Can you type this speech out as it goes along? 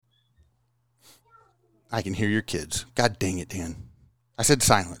I can hear your kids. God dang it, Dan. I said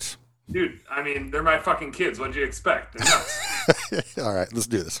silence. Dude, I mean, they're my fucking kids. What'd you expect? They're nuts. All right, let's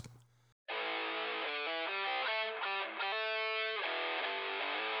do this.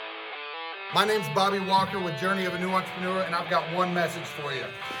 My name's Bobby Walker with Journey of a New Entrepreneur, and I've got one message for you.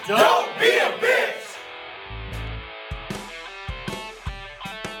 Don't be a bitch!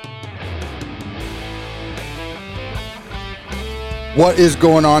 What is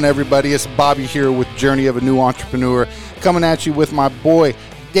going on, everybody? It's Bobby here with Journey of a New Entrepreneur, coming at you with my boy,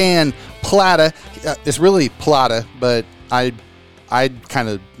 Dan Plata. It's really Plata, but I kind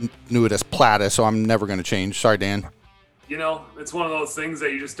of knew it as Plata, so I'm never going to change. Sorry, Dan. You know, it's one of those things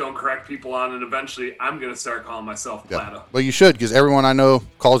that you just don't correct people on, and eventually I'm going to start calling myself Plata. Yeah. Well, you should, because everyone I know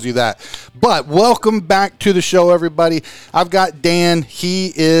calls you that. But welcome back to the show, everybody. I've got Dan.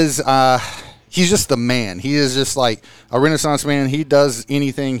 He is... he's just the man. He is just like a Renaissance man. He does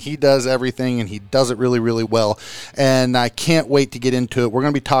anything. He does everything, and he does it really, really well. And I can't wait to get into it. We're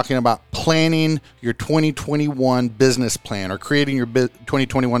going to be talking about planning your 2021 business plan or creating your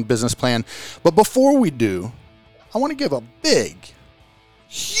 2021 business plan. But before we do, I want to give a big,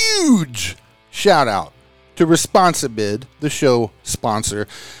 huge shout out to Responsibid, the show sponsor.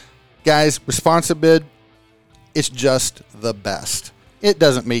 Guys, Responsibid, it's just the best. It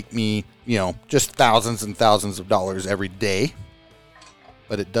doesn't make me, just thousands and thousands of dollars every day,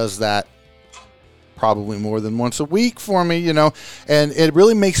 but it does that probably more than once a week for me, and it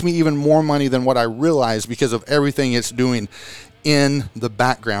really makes me even more money than what I realize because of everything it's doing in the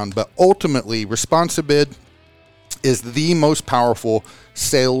background. But ultimately, Responsibid is the most powerful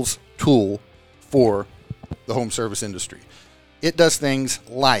sales tool for the home service industry. It does things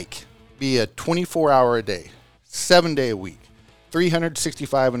like be a 24-hour a day, 7-day a week,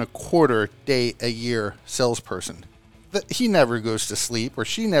 365 and a quarter day a year salesperson. He never goes to sleep, or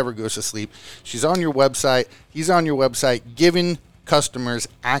she never goes to sleep. She's on your website. He's on your website giving customers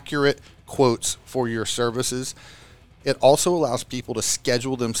accurate quotes for your services. It also allows people to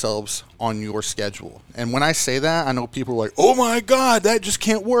schedule themselves on your schedule. And when I say that, I know people are like, oh my God, that just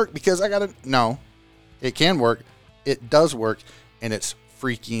can't work because I got to. No, it can work. It does work. And it's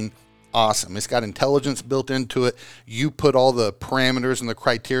freaking awesome. It's got intelligence built into it. You put all the parameters and the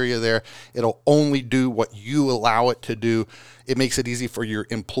criteria there. It'll only do what you allow it to do. It makes it easy for your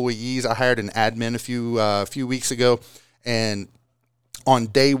employees. I hired an admin a few weeks ago, and on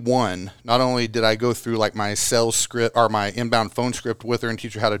day one, not only did I go through like my sales script or my inbound phone script with her and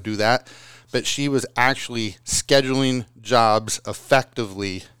teach her how to do that, but she was actually scheduling jobs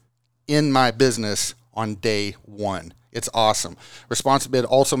effectively in my business on day one. It's awesome. Responsibid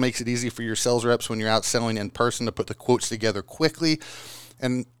also makes it easy for your sales reps when you're out selling in person to put the quotes together quickly.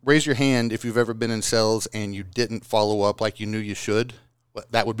 And raise your hand if you've ever been in sales and you didn't follow up like you knew you should.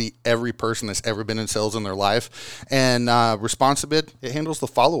 That would be every person that's ever been in sales in their life. And Responsibid, it handles the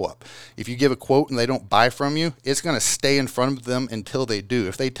follow-up. If you give a quote and they don't buy from you, it's going to stay in front of them until they do.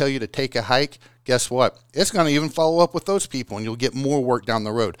 If they tell you to take a hike, guess what? It's going to even follow up with those people, and you'll get more work down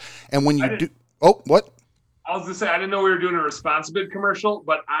the road. And when you do... Oh, what? I was going to say, I didn't know we were doing a Responsibid commercial,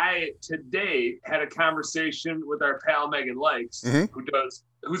 but I today had a conversation with our pal Megan Likes,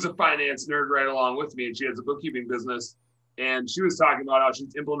 who's a finance nerd right along with me, and she has a bookkeeping business. And she was talking about how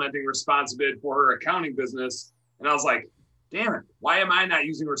she's implementing Responsibid for her accounting business. And I was like, damn it, why am I not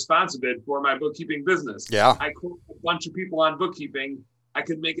using Responsibid for my bookkeeping business? Yeah. I quote a bunch of people on bookkeeping. I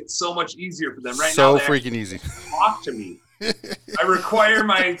could make it so much easier for them. Right now, so freaking easy. Talk to me. I require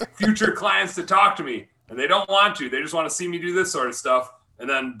my future clients to talk to me, and they don't want to. They just want to see me do this sort of stuff and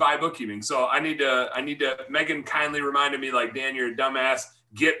then buy bookkeeping. So I need to, Megan kindly reminded me, like, Dan, you're a dumbass.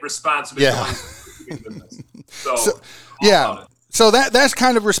 Get Responsibid. Yeah. So that's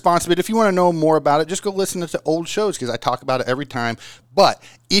kind of Responsibid. If you want to know more about it, just go listen to old shows because I talk about it every time. But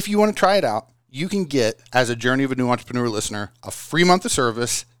if you want to try it out, you can get, as a Journey of a New Entrepreneur listener, a free month of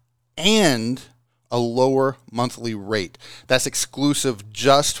service and a lower monthly rate. That's exclusive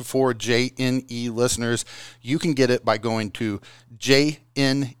just for JNE listeners. You can get it by going to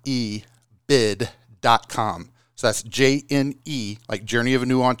jnebid.com. So that's JNE, like Journey of a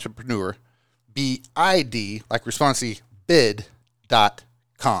New Entrepreneur, BID, like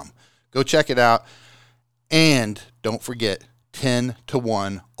responsibid.com. Go check it out. And don't forget,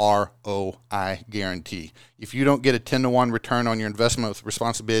 10-to-1 ROI guarantee. If you don't get a 10-to-1 return on your investment with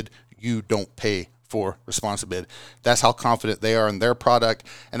Responsibid, you don't pay for Responsibid. That's how confident they are in their product,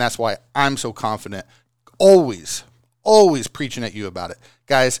 and that's why I'm so confident, always preaching at you about it.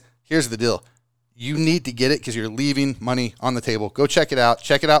 Guys, here's the deal. You need to get it because you're leaving money on the table. Go check it out.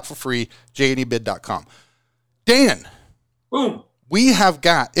 Check it out for free, jnebid.com. Dan. Boom. We have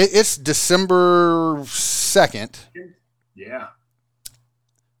got it's December 2nd. Yeah.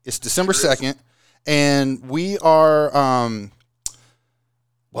 It's December 2nd, and we are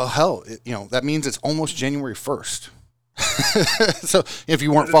well, hell, that means it's almost January 1st. So if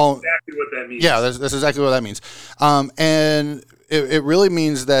you weren't following, exactly what that means. Yeah, that's exactly what that means. And it really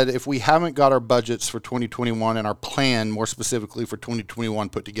means that if we haven't got our budgets for 2021 and our plan more specifically for 2021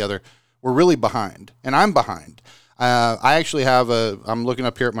 put together, we're really behind, and I'm behind. I actually I'm looking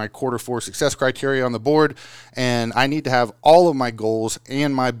up here at my Q4 success criteria on the board, and I need to have all of my goals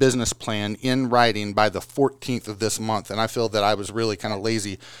and my business plan in writing by the 14th of this month. And I feel that I was really kind of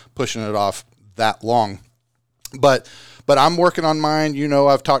lazy pushing it off that long. But I'm working on mine.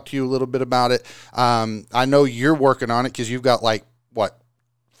 I've talked to you a little bit about it. I know you're working on it because you've got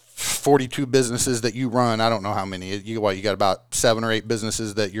 42 businesses that you run. I don't know how many. You got about 7 or 8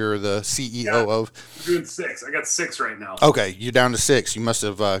 businesses that you're the CEO of. I'm doing 6. I got 6 right now. Okay, you're down to 6. You must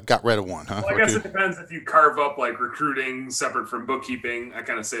have got rid of one, huh? Well, I guess it depends if you carve up recruiting separate from bookkeeping. I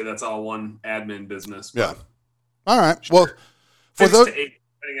kind of say that's all one admin business. Yeah. All right. Sure. Well, for 6 those, to 8,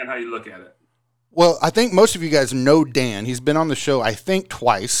 depending on how you look at it. Well, I think most of you guys know Dan. He's been on the show, I think,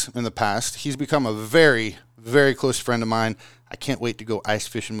 twice in the past. He's become a very, very close friend of mine. I can't wait to go ice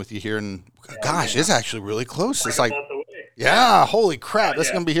fishing with you here. And gosh, it's actually really close. It's like, yeah, holy crap.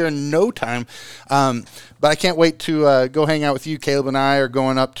 That's going to be here in no time. But I can't wait to go hang out with you. Caleb and I are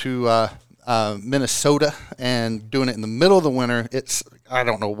going up to Minnesota and doing it in the middle of the winter. I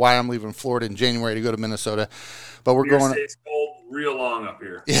don't know why I'm leaving Florida in January to go to Minnesota, but we're going. It's cold real long up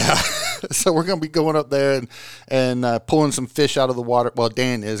here. Yeah. So we're going to be going up there and pulling some fish out of the water. Well,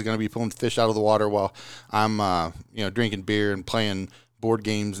 Dan is going to be pulling fish out of the water while I'm, drinking beer and playing board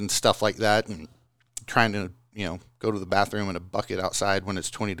games and stuff like that, and trying to, go to the bathroom in a bucket outside when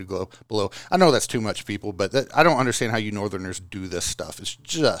it's 20 below. I know that's too much, people, but I don't understand how you Northerners do this stuff. It's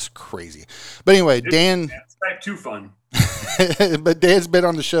just crazy. But anyway, Dan. It's type 2 fun. But Dan's been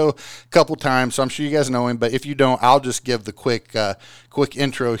on the show a couple times, so I'm sure you guys know him. But if you don't, I'll just give the quick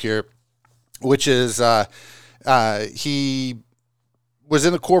intro here, which is he was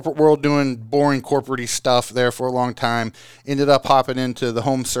in the corporate world doing boring corporate-y stuff there for a long time, ended up hopping into the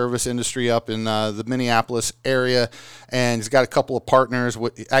home service industry up in the Minneapolis area, and he's got a couple of partners.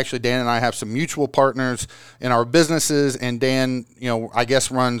 Actually, Dan and I have some mutual partners in our businesses, and Dan, I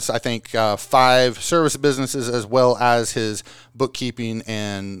guess runs, 5 service businesses as well as his bookkeeping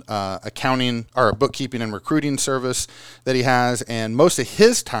and accounting, or bookkeeping and recruiting service that he has, and most of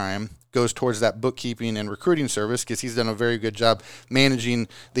his time goes towards that bookkeeping and recruiting service because he's done a very good job managing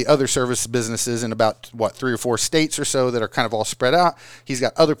the other service businesses in about 3 or 4 states or so that are kind of all spread out. He's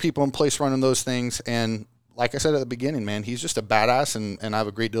got other people in place running those things, and like I said at the beginning, man, he's just a badass, and I have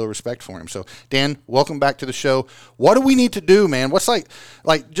a great deal of respect for him. So, Dan, welcome back to the show. What do we need to do, man? What's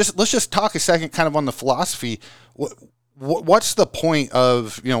let's just talk a second kind of on the philosophy. What's the point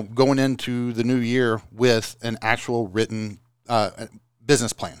of, going into the new year with an actual written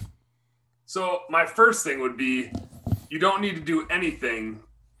business plan? So my first thing would be, you don't need to do anything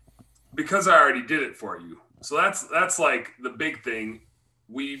because I already did it for you. So that's like the big thing.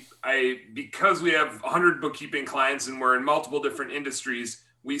 Because we have 100 bookkeeping clients and we're in multiple different industries,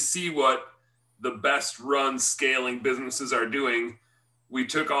 we see what the best run scaling businesses are doing. We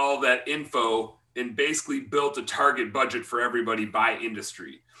took all of that info and basically built a target budget for everybody by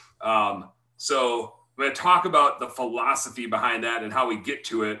industry. So I'm going to talk about the philosophy behind that and how we get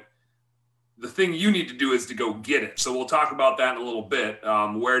to it. The thing you need to do is to go get it. So we'll talk about that in a little bit,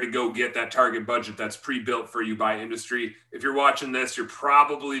 where to go get that target budget that's pre-built for you by industry. If you're watching this, you're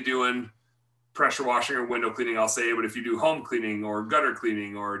probably doing pressure washing or window cleaning, I'll say, but if you do home cleaning or gutter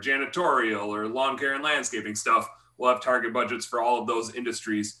cleaning or janitorial or lawn care and landscaping stuff, we'll have target budgets for all of those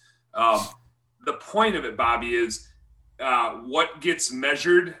industries. The point of it, Bobby, is what gets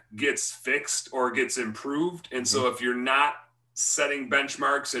measured gets fixed or gets improved. And so if you're not setting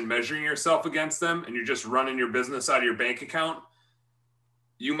benchmarks and measuring yourself against them, and you're just running your business out of your bank account,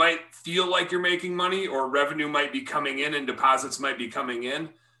 you might feel like you're making money, or revenue might be coming in and deposits might be coming in.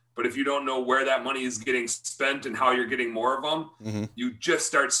 But if you don't know where that money is getting spent and how you're getting more of them, you just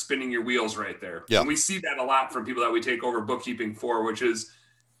start spinning your wheels right there. Yeah. And we see that a lot from people that we take over bookkeeping for, which is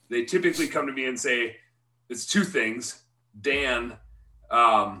they typically come to me and say, it's 2 things. Dan,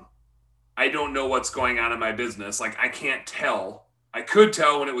 I don't know what's going on in my business. I can't tell. I could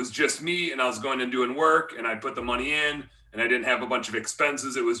tell when it was just me and I was going and doing work and I put the money in and I didn't have a bunch of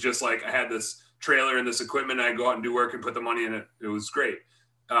expenses. It was just I had this trailer and this equipment and I go out and do work and put the money in it. It was great.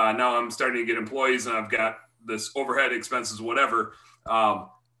 Now I'm starting to get employees and I've got this overhead expenses, whatever.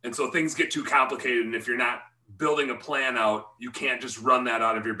 And so things get too complicated. And if you're not building a plan out, you can't just run that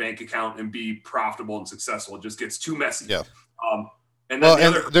out of your bank account and be profitable and successful. It just gets too messy. Yeah. And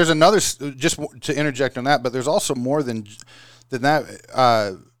then there's another, just to interject on that, but there's also more than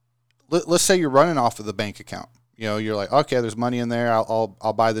that. Let's say you're running off of the bank account. You know, you're like, okay, there's money in there.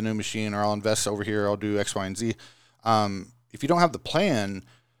 I'll buy the new machine, or I'll invest over here. I'll do X, Y, and Z. If you don't have the plan,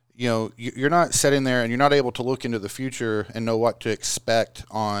 you know, you're not sitting there and you're not able to look into the future and know what to expect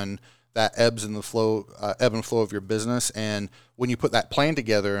on that ebb and flow of your business. And when you put that plan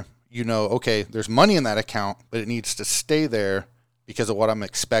together, you know, okay, there's money in that account, but it needs to stay there because of what I'm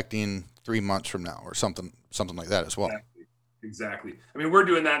expecting 3 months from now, or something like that as well. Exactly. I mean, we're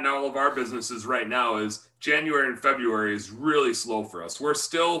doing that in all of our businesses right now. Is January and February is really slow for us. We're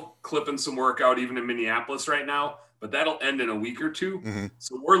still clipping some work out even in Minneapolis right now, but that'll end in a week or two. Mm-hmm.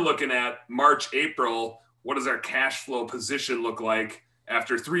 So we're looking at March, April. What does our cash flow position look like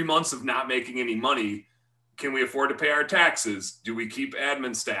after 3 months of not making any money? Can we afford to pay our taxes? Do we keep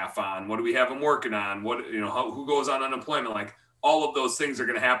admin staff on? What do we have them working on? Who goes on unemployment? Like, all of those things are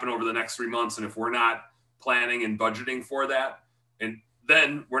going to happen over the next 3 months. And if we're not planning and budgeting for that, and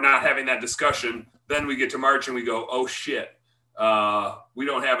then we're not having that discussion, then we get to March and we go, oh shit, we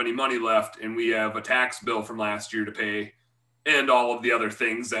don't have any money left, and we have a tax bill from last year to pay, and all of the other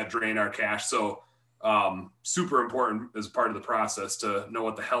things that drain our cash. So super important as part of the process to know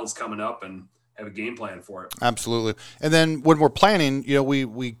what the hell's coming up and have a game plan for it. Absolutely. And then when we're planning, you know,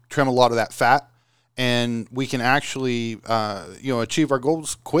 we trim a lot of that fat, and we can actually, achieve our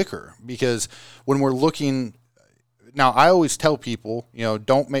goals quicker, because when we're looking. Now, I always tell people, you know,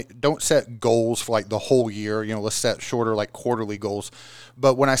 don't set goals for like the whole year. You know, let's set shorter, like quarterly goals.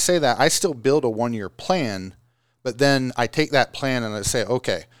 But when I say that, I still build a 1-year plan, but then I take that plan and I say,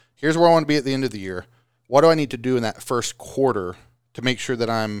 okay, here's where I want to be at the end of the year. What do I need to do in that first quarter to make sure that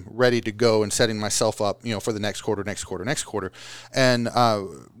I'm ready to go and setting myself up, you know, for the next quarter. And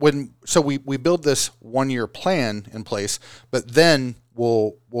we build this 1-year plan in place, but then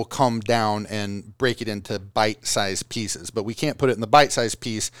we'll come down and break it into bite-sized pieces. But we can't put it in the bite-sized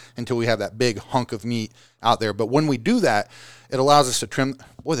piece until we have that big hunk of meat out there. But when we do that, it allows us to trim.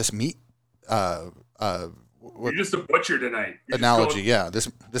 Boy, this meat. You're just a butcher tonight.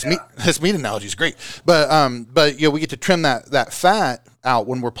 This meat analogy is great. But we get to trim that fat out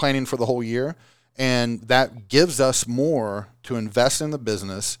when we're planning for the whole year, and that gives us more to invest in the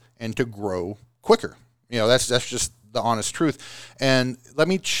business and to grow quicker. You know, that's just the honest truth. And let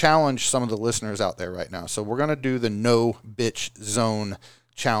me challenge some of the listeners out there right now. So we're going to do the no bitch zone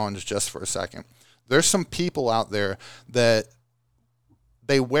challenge just for a second. There's some people out there that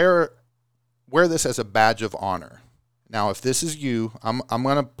they wear this as a badge of honor. Now, if this is you, I'm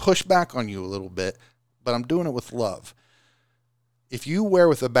going to push back on you a little bit, but I'm doing it with love. If you wear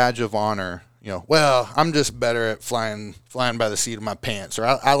with a badge of honor, you know, well, I'm just better at flying by the seat of my pants, or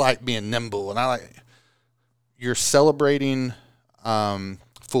I like being nimble, and you're celebrating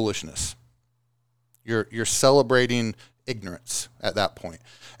foolishness. You're celebrating ignorance at that point.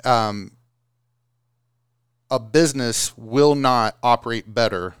 A business will not operate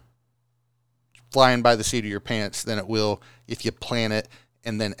better flying by the seat of your pants than it will if you plan it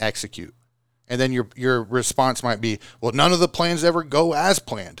and then execute. And then your response might be, well, none of the plans ever go as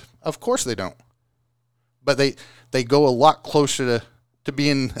planned. Of course they don't. But they go a lot closer to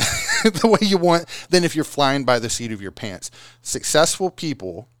being the way you want than if you're flying by the seat of your pants. Successful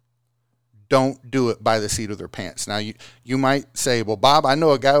people don't do it by the seat of their pants. Now, you might say, well, Bob, I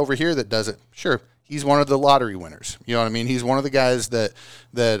know a guy over here that does it. Sure, he's one of the lottery winners. You know what I mean? He's one of the guys that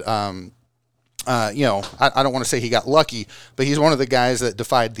I don't want to say he got lucky, but he's one of the guys that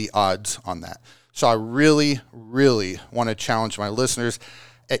defied the odds on that. So I really, really want to challenge my listeners,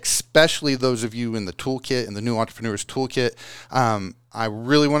 especially those of you in the toolkit, in the New Entrepreneurs Toolkit. I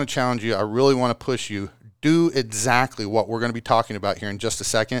really want to challenge you. I really want to push you. Do exactly what we're going to be talking about here in just a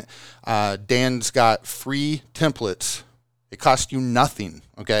second. Dan's got free templates. It costs you nothing,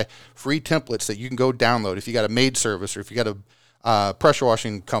 okay? Free templates that you can go download if you got a maid service, or if you got a pressure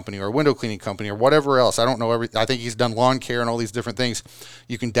washing company or a window cleaning company or whatever else. I don't know I think he's done lawn care and all these different things.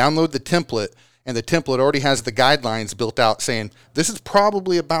 You can download the template, and the template already has the guidelines built out saying, this is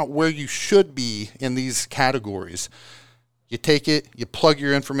probably about where you should be in these categories. You take it, you plug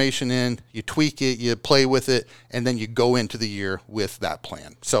your information in, you tweak it, you play with it, and then you go into the year with that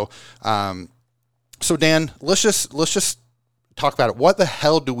plan. So Dan, let's just talk about it. What the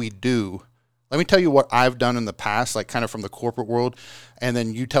hell do we do? Let me tell you what I've done in the past, like kind of from the corporate world, and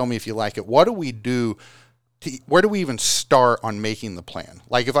then you tell me if you like it. What do we do? Where do we even start on making the plan?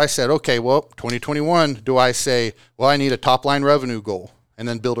 Like if I said, okay, well, 2021, do I say, well, I need a top line revenue goal, and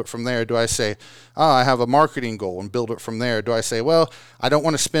then build it from there? Do I say, oh, I have a marketing goal and build it from there? Do I say, well, I don't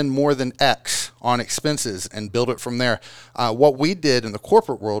want to spend more than X on expenses and build it from there? What we did in the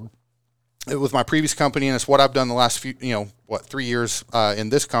corporate world with my previous company, and it's what I've done the last few, 3 years in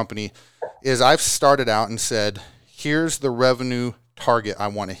this company, is I've started out and said, here's the revenue target I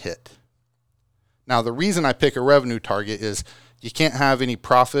want to hit. Now, the reason I pick a revenue target is you can't have any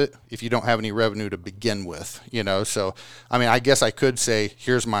profit if you don't have any revenue to begin with, So, I guess I could say,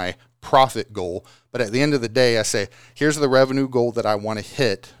 here's my profit goal. But at the end of the day, I say, here's the revenue goal that I want to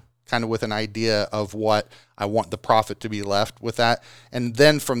hit, kind of with an idea of what I want the profit to be left with that. And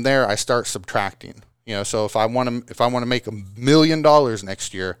then from there, I start subtracting. So if I want to make $1 million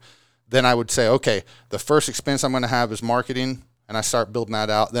next year, then I would say, okay, the first expense I'm going to have is marketing, and I start building that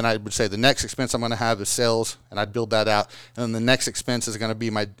out. Then I would say the next expense I'm going to have is sales, and I'd build that out. And then the next expense is going to be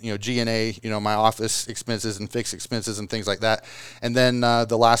my, G&A, my office expenses and fixed expenses and things like that. And then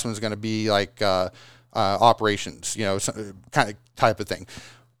the last one is going to be like operations, kind of type of thing.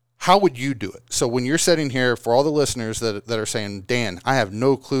 How would you do it? So when you're sitting here, for all the listeners that are saying, Dan, I have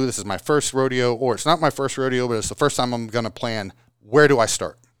no clue, this is my first rodeo, or it's not my first rodeo, but it's the first time I'm going to plan, where do I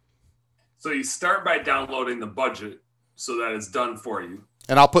start? So you start by downloading the budget so that it's done for you.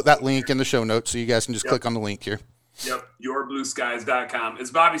 And I'll put that link in the show notes so you guys can just click on the link here. Yep, yourblueskies.com. As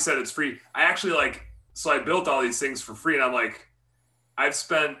Bobby said, it's free. I actually I built all these things for free, and I've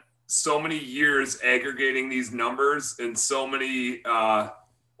spent so many years aggregating these numbers and so many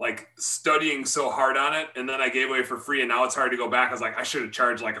studying so hard on it, and then I gave away for free, and now it's hard to go back. I was like, I should have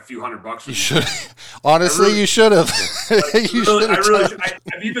charged a few $100 for you. Should honestly, you should have.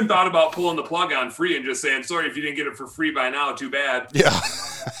 I've even thought about pulling the plug on free and just saying, sorry if you didn't get it for free by now, too bad. Yeah,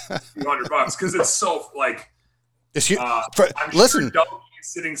 $200 because it's so listen. Sure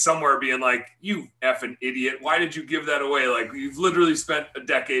sitting somewhere being like, you effing idiot, why did you give that away? You've literally spent a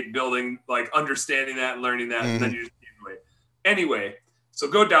decade building, understanding that and learning that, and then you just gave it away. Anyway, so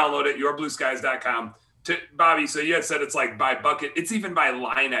go download it, yourblueskies.com. Bobby, so you had said it's by bucket. It's even by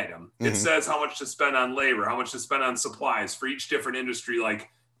line item. It says how much to spend on labor, how much to spend on supplies for each different industry,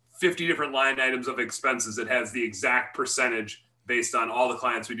 50 different line items of expenses. It has the exact percentage based on all the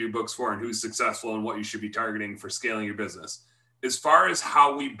clients we do books for and who's successful and what you should be targeting for scaling your business. As far as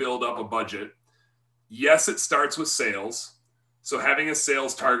how we build up a budget, yes, it starts with sales. So having a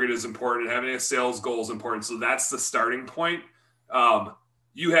sales target is important. Having a sales goal is important. So that's the starting point.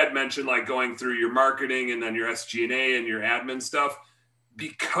 You had mentioned going through your marketing and then your SG&A and your admin stuff,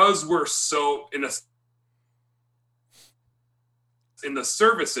 because we're so in the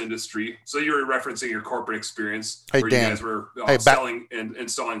service industry. So you were referencing your corporate experience where Dan, you guys were selling and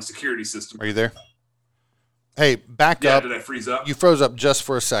installing security systems. Are you there? Hey, back up. Did I freeze up? You froze up just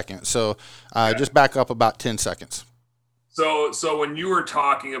for a second. So just back up about 10 seconds. So when you were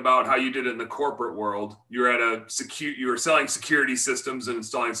talking about how you did it in the corporate world, you were selling security systems and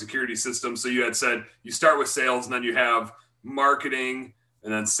installing security systems. So you had said you start with sales, and then you have marketing,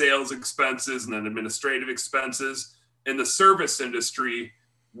 and then sales expenses, and then administrative expenses. In the service industry,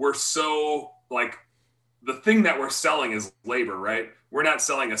 we're so the thing that we're selling is labor, right? We're not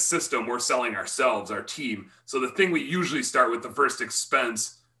selling a system, we're selling ourselves, our team. So the thing we usually start with, the first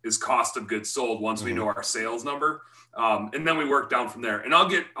expense, is cost of goods sold once we know our sales number. And then we work down from there. And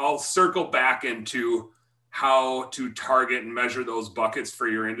I'll circle back into how to target and measure those buckets for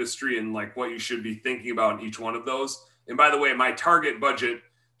your industry and what you should be thinking about in each one of those. And by the way, my target budget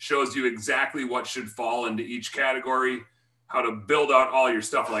shows you exactly what should fall into each category, how to build out all your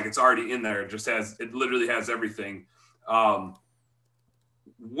stuff. It's already in there. It literally has everything.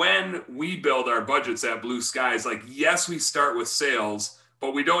 When we build our budgets at Blue Skies, yes, we start with sales,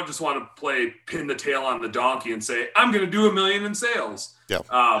 but we don't just want to pin the tail on the donkey and say, I'm going to do $1 million in sales.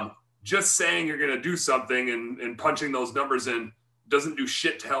 Yeah. Just saying you're going to do something and punching those numbers in doesn't do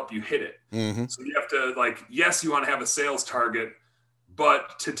shit to help you hit it. Mm-hmm. So you have to yes, you want to have a sales target,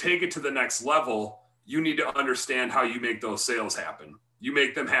 but to take it to the next level, you need to understand how you make those sales happen. You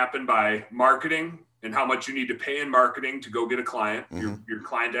make them happen by marketing and how much you need to pay in marketing to go get a client, your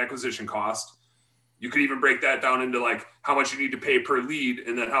client acquisition cost. You could even break that down into how much you need to pay per lead,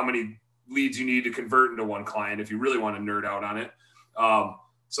 and then how many leads you need to convert into one client if you really want to nerd out on it.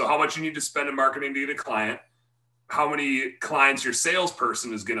 So how much you need to spend in marketing to get a client, how many clients your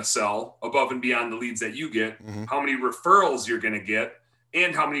salesperson is going to sell above and beyond the leads that you get, how many referrals you're going to get,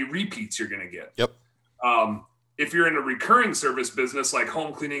 and how many repeats you're going to get. Yep. If you're in a recurring service business like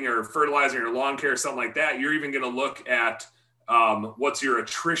home cleaning or fertilizing or lawn care or something like that, you're even going to look at what's your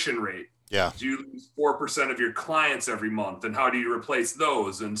attrition rate. Yeah. Do you lose 4% of your clients every month, and how do you replace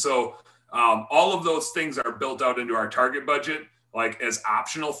those? And so all of those things are built out into our target budget. like as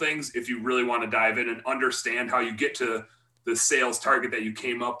optional things if you really want to dive in and understand how you get to the sales target that you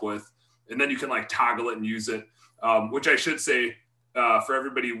came up with. And then you can like toggle it and use it, which I should say for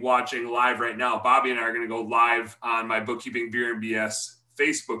everybody watching live right now, Bobby and I are going to go live on my Bookkeeping Beer and BS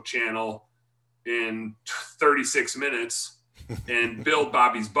Facebook channel in 36 minutes and build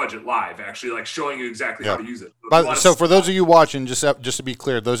Bobby's budget live, actually, like showing you exactly how to use it. So for those of you watching, just to be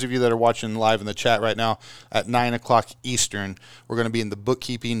clear, those of you that are watching live in the chat right now at 9 o'clock Eastern, we're going to be in the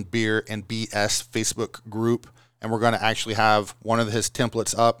Bookkeeping Beer and BS Facebook group, and we're going to actually have one of his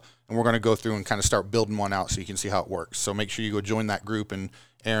templates up, and we're going to go through and kind of start building one out so you can see how it works. So make sure you go join that group, and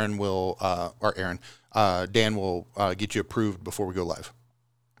Dan will get you approved before we go live.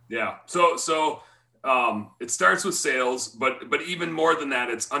 Yeah. So it starts with sales, but even more than that,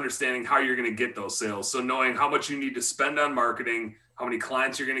 it's understanding how you're going to get those sales. So knowing how much you need to spend on marketing, how many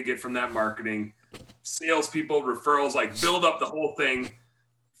clients you're going to get from that marketing, salespeople, referrals, like build up the whole thing,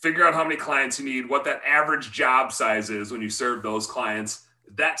 figure out how many clients you need, what that average job size is when you serve those clients.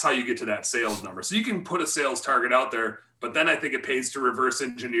 That's how you get to that sales number. So you can put a sales target out there, but then I think it pays to reverse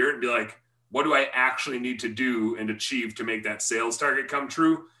engineer it and be like, what do I actually need to do and achieve to make that sales target come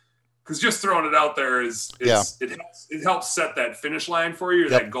true? Because just throwing it out there it helps set that finish line for you, or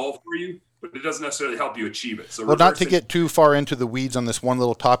that goal for you, but it doesn't necessarily help you achieve it. So not to get too far into the weeds on this one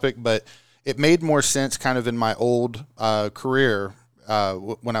little topic, but it made more sense kind of in my old career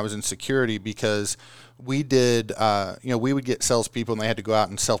when I was in security, because we did, we would get salespeople and they had to go out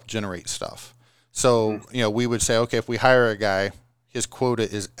and self-generate stuff. So, we would say, okay, if we hire a guy, his quota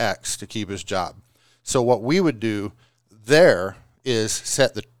is X to keep his job. So what we would do there is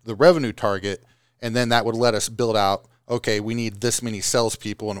set the revenue target, and then that would let us build out, okay, we need this many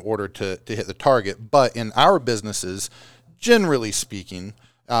salespeople in order to hit the target. But in our businesses, generally speaking,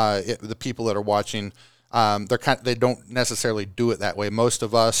 the people that are watching, they don't necessarily do it that way. Most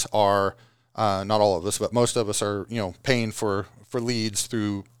of us are, not all of us, but most of us are, paying for leads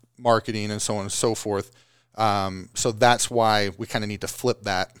through marketing and so on and so forth. So that's why we kind of need to flip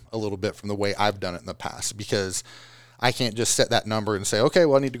that a little bit from the way I've done it in the past, because I can't just set that number and say, okay,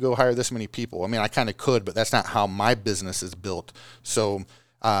 well, I need to go hire this many people. I mean, I kind of could, but that's not how my business is built. So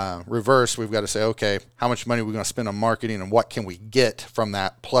reverse, we've got to say, okay, how much money are we going to spend on marketing, and what can we get from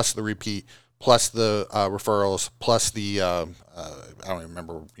that, plus the repeat, plus the referrals, plus the, I don't even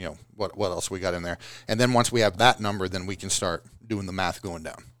remember, what else we got in there. And then once we have that number, then we can start doing the math going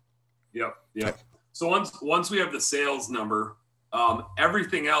down. Yep. Okay. So once we have the sales number,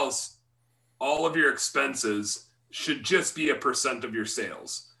 everything else, all of your expenses should just be a % of your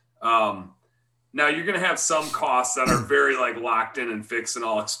sales. Now you're going to have some costs that are very like locked in and fixed, and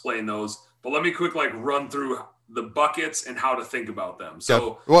I'll explain those, but let me quick run through the buckets and how to think about them.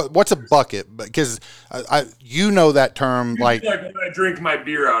 So what's a bucket? Because you know that term, like when I drink my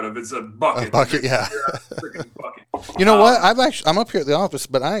beer out of, it's a bucket. A bucket, yeah. Bucket. You know what? I'm up here at the office,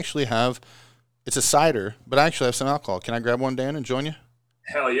 but I actually have, it's a cider, but I actually have some alcohol. Can I grab one, Dan, and join you?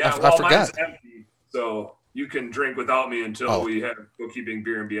 Hell yeah. I forgot. Mine's empty, so you can drink without me until we have Bookkeeping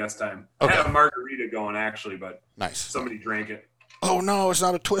Beer and BS time. Okay. I had a margarita going, actually, but somebody drank it. Oh, no, it's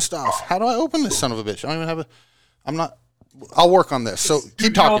not a twist off. How do I open this son of a bitch? I don't even have I'll work on this. So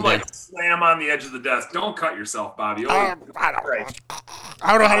keep talking, Dan. Slam on the edge of the desk. Don't cut yourself, Bobby. I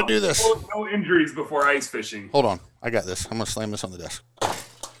don't know how to do this. No injuries before ice fishing. Hold on. I got this. I'm going to slam this on the desk.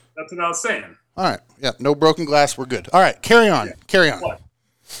 That's what I was saying. All right. Yeah, no broken glass. We're good. All right, carry on. Yeah. Carry on.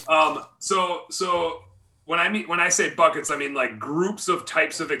 So when I say buckets, I mean like groups of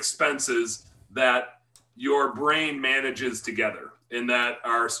types of expenses that your brain manages together, and that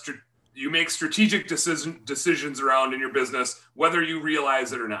are you make strategic decisions around in your business, whether you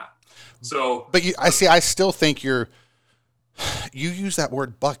realize it or not. So, but I still think you use that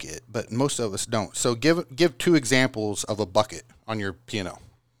word bucket, but most of us don't. So give 2 examples of a bucket on your P&L.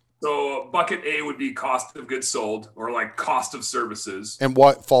 So bucket A would be cost of goods sold, or like cost of services. And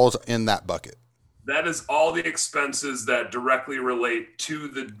what falls in that bucket? That is all the expenses that directly relate to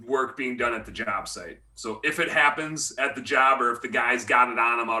the work being done at the job site. So if it happens at the job, or if the guys got it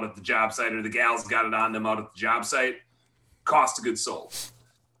on them out at the job site, or the gals got it on them out at the job site, cost of goods sold.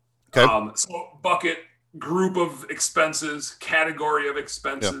 Okay. So bucket, group of expenses, category of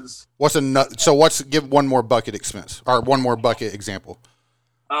expenses. Yep. Give one more bucket expense, or one more bucket example.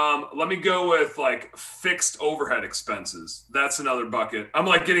 Let me go with like fixed overhead expenses. That's another bucket. I'm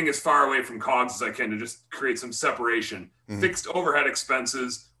like getting as far away from COGS as I can to just create some separation. Mm-hmm. Fixed overhead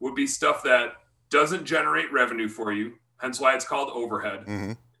expenses would be stuff that doesn't generate revenue for you, hence why it's called overhead.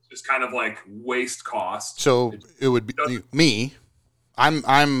 Mm-hmm. It's just kind of like waste cost. So it would be me. I'm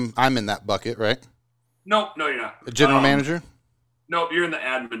in that bucket, right? No, you're not. A general manager? Nope, you're in the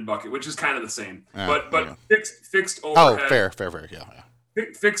admin bucket, which is kind of the same. Yeah, but fixed overhead. Oh, fair. Yeah.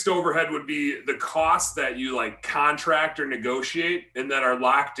 Fixed overhead would be the costs that you like contract or negotiate and that are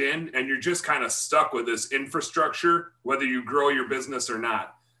locked in, and you're just kind of stuck with this infrastructure, whether you grow your business or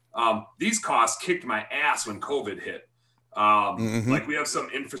not. These costs kicked my ass when COVID hit. Like we have some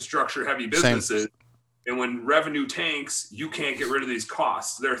infrastructure heavy businesses, and when revenue tanks, you can't get rid of these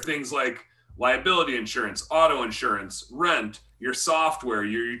costs. There are things like liability insurance, auto insurance, rent, your software,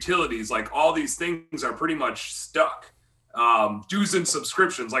 your utilities, like all these things are pretty much stuck. Dues and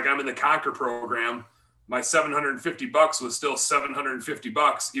subscriptions, like I'm in the Conquer program, my $750 was still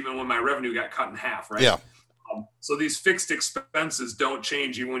 $750 even when my revenue got cut in half, right? Yeah. So these fixed expenses don't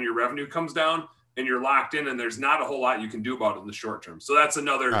change even when your revenue comes down and you're locked in, and there's not a whole lot you can do about it in the short term. So that's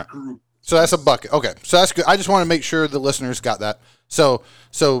another group. So that's a bucket. Okay. So that's good. I just want to make sure the listeners got that. So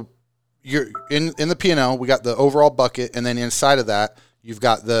you're in the P&L, we got the overall bucket, and then inside of that, you've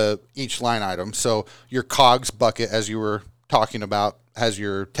got each line item. So your COGS bucket, as you were talking about, has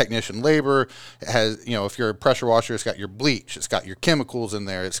your technician labor. It has, if you're a pressure washer, it's got your bleach. It's got your chemicals in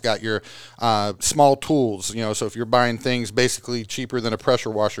there. It's got your small tools. So if you're buying things basically cheaper than a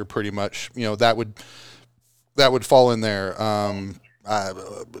pressure washer, pretty much, that would fall in there.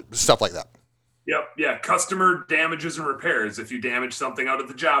 Stuff like that. Yep. Yeah. Customer damages and repairs. If you damage something out at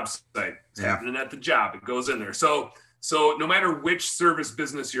the job site, it's happening at the job. It goes in there. So no matter which service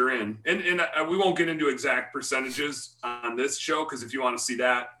business you're in, and we won't get into exact percentages on this show, because if you want to see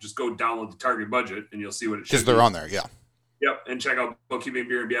that, just go download the Target Budget and you'll see what it should be. Because they're on there, yeah. Yep, and check out Bookkeeping,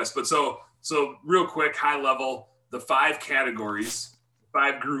 Beer, and BS. But so real quick, high level, the 5 categories,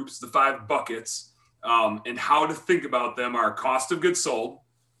 5 groups, the 5 buckets, and how to think about them are cost of goods sold,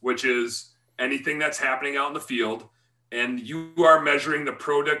 which is anything that's happening out in the field, and you are measuring the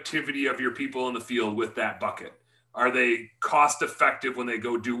productivity of your people in the field with that bucket. Are they cost effective when they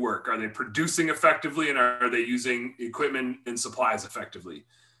go do work? Are they producing effectively, and are they using equipment and supplies effectively?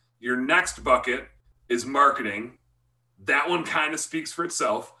 Your next bucket is marketing. That one kind of speaks for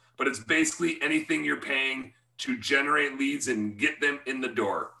itself, but it's basically anything you're paying to generate leads and get them in the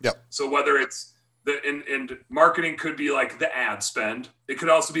door. Yep. So whether it's and marketing could be like the ad spend. It could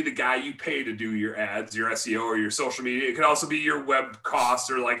also be the guy you pay to do your ads, your SEO or your social media. It could also be your web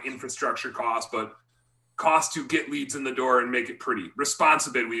costs or like infrastructure costs, but cost to get leads in the door and make it pretty.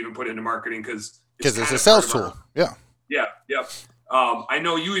 Responsibid we even put into marketing because it's a sales tool. Yeah. Yeah. Yep. I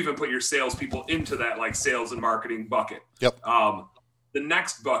know you even put your salespeople into that like sales and marketing bucket. Yep. The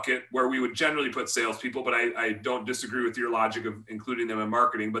next bucket where we would generally put salespeople, but I don't disagree with your logic of including them in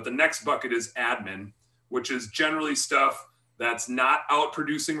marketing. But the next bucket is admin, which is generally stuff that's not out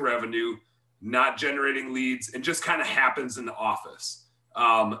producing revenue, not generating leads, and just kind of happens in the office.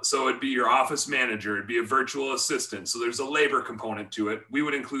 So it'd be your office manager, it'd be a virtual assistant. So there's a labor component to it. We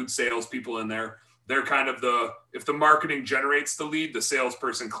would include salespeople in there. They're kind of if the marketing generates the lead, the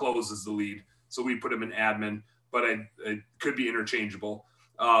salesperson closes the lead. So we put them in admin, but it could be interchangeable.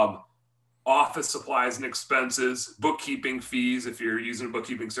 Office supplies and expenses, bookkeeping fees, if you're using a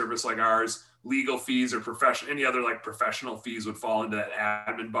bookkeeping service like ours, legal fees or any other like professional fees would fall into that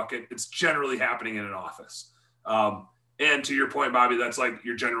admin bucket. It's generally happening in an office. And to your point, Bobby, that's like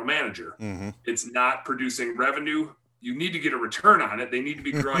your general manager. Mm-hmm. It's not producing revenue. You need to get a return on it. They need to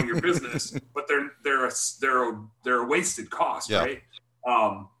be growing your business, but they're a wasted cost, yeah.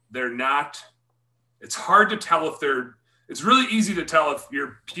 Right? They're not. It's hard to tell it's really easy to tell if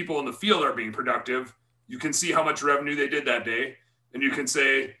your people in the field are being productive. You can see how much revenue they did that day, and you can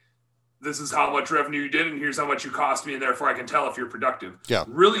say, this is how much revenue you did, and here's how much you cost me, and therefore I can tell if you're productive. Yeah.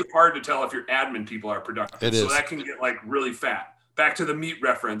 Really hard to tell if your admin people are productive. It is. So that can get like really fat. Back to the meat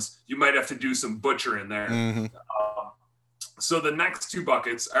reference, you might have to do some butchering there. Mm-hmm. So the next 2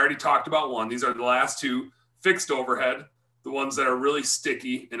 buckets, I already talked about one. These are the last 2. Fixed overhead, the ones that are really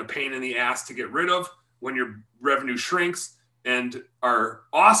sticky and a pain in the ass to get rid of when your revenue shrinks, and are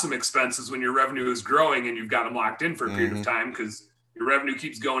awesome expenses when your revenue is growing and you've got them locked in for a period of time because your revenue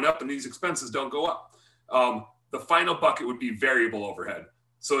keeps going up and these expenses don't go up. The final bucket would be variable overhead.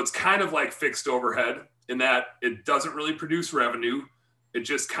 So it's kind of like fixed overhead in that it doesn't really produce revenue. It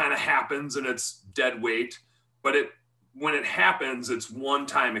just kind of happens and it's dead weight. But when it happens, it's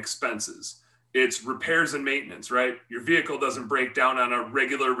one-time expenses. It's repairs and maintenance, right? Your vehicle doesn't break down on a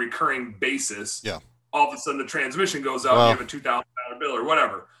regular recurring basis. Yeah. All of a sudden the transmission goes out and you have a $2,000 bill or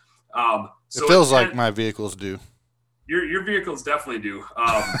whatever. So it feels like my vehicles do. Your vehicles definitely do.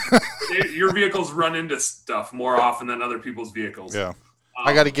 Your vehicles run into stuff more often than other people's vehicles. Yeah.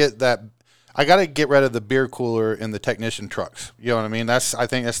 I got to get rid of the beer cooler in the technician trucks. You know what I mean? I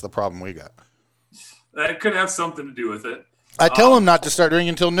think that's the problem we got. That could have something to do with it. I tell them not to start drinking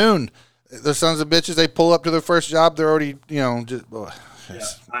until noon. The sons of bitches, they pull up to their first job, they're already, just. Oh, yeah,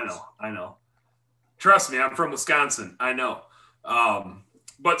 I know. Trust me, I'm from Wisconsin. I know.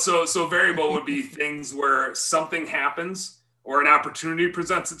 But so variable would be things where something happens or an opportunity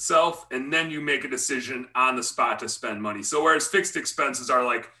presents itself, and then you make a decision on the spot to spend money. So whereas fixed expenses are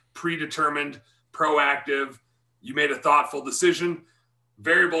like predetermined, proactive, you made a thoughtful decision.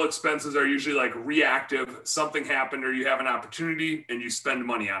 Variable expenses are usually like reactive. Something happened or you have an opportunity and you spend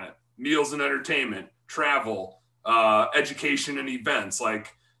money on it. Meals and entertainment, travel, education and events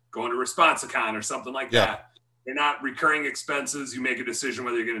like going to ResponsiCon or something like that. They're not recurring expenses. You make a decision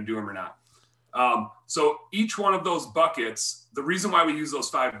whether you're going to do them or not. So each one of those buckets, the reason why we use those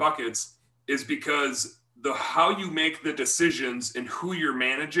 5 buckets is because how you make the decisions and who you're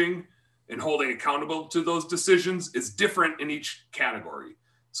managing and holding accountable to those decisions is different in each category.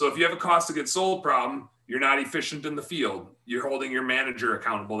 So if you have a cost of goods sold problem, you're not efficient in the field. You're holding your manager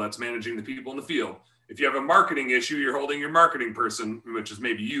accountable that's managing the people in the field. If you have a marketing issue, you're holding your marketing person, which is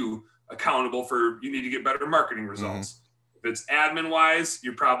maybe you, accountable for you need to get better marketing results. If it's admin wise,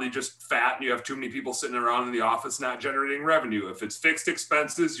 you're probably just fat and you have too many people sitting around in the office not generating revenue. If it's fixed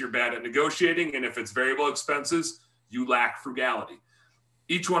expenses, you're bad at negotiating. And if it's variable expenses, you lack frugality.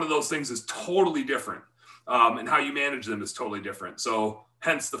 Each one of those things is totally different. And how you manage them is totally different. So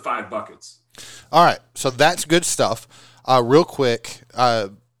hence the 5 buckets. All right. So that's good stuff. Real quick,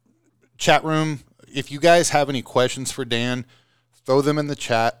 chat room, if you guys have any questions for Dan, throw them in the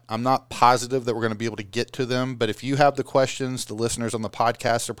chat. I'm not positive that we're going to be able to get to them, but if you have the questions, the listeners on the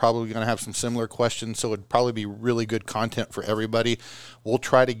podcast are probably going to have some similar questions, so it'd probably be really good content for everybody. We'll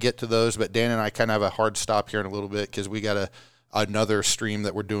try to get to those, but Dan and I kind of have a hard stop here in a little bit because we got another stream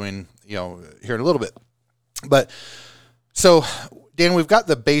that we're doing, here in a little bit. But so, Dan, we've got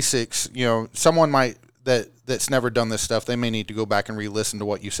the basics. Someone might that's never done this stuff, they may need to go back and re-listen to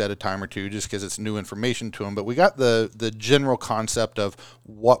what you said a time or two just because it's new information to them. But we got the general concept of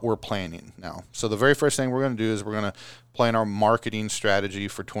what we're planning now. So the very first thing we're going to do is we're going to plan our marketing strategy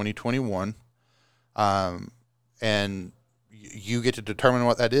for 2021. And you get to determine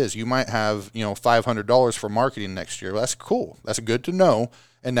what that is. You might have, $500 for marketing next year. Well, that's cool. That's good to know.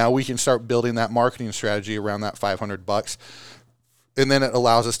 And now we can start building that marketing strategy around that $500. And then it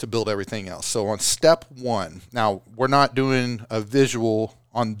allows us to build everything else. So on step 1, now we're not doing a visual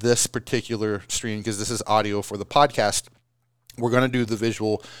on this particular stream because this is audio for the podcast. We're going to do the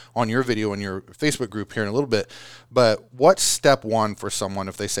visual on your video in your Facebook group here in a little bit. But what's step 1 for someone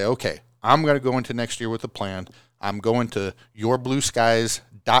if they say, okay, I'm going to go into next year with a plan. I'm going to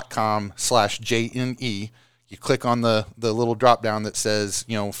yourblueskies.com/JNE. You click on the little drop down that says,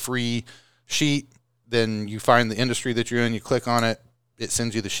 free sheet. Then you find the industry that you're in, you click on it, it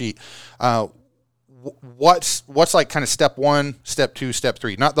sends you the sheet. What's like kind of step 1, step 2, step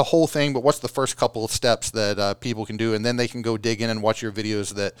 3? Not the whole thing, but what's the first couple of steps that people can do, and then they can go dig in and watch your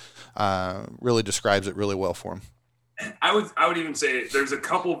videos that really describes it really well for them. I would even say there's a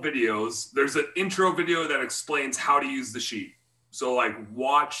couple videos. There's an intro video that explains how to use the sheet. So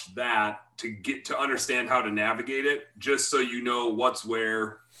watch that to understand how to navigate it, just so you know what's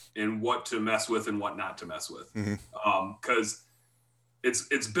where and what to mess with and what not to mess with. Because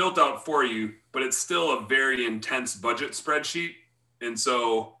it's built out for you, but it's still a very intense budget spreadsheet. And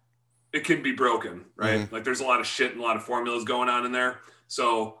so it can be broken, right? There's a lot of shit and a lot of formulas going on in there.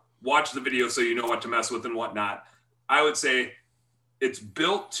 So watch the video so you know what to mess with and what not. I would say it's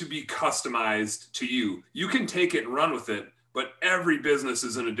built to be customized to you. You can take it and run with it, but every business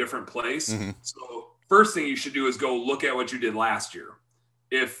is in a different place. So first thing you should do is go look at what you did last year.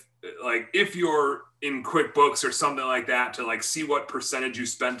 If you're in QuickBooks or something like that to see what percentage you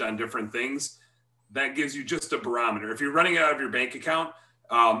spent on different things, that gives you just a barometer. If you're running it out of your bank account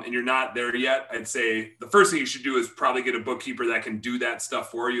and you're not there yet, I'd say the first thing you should do is probably get a bookkeeper that can do that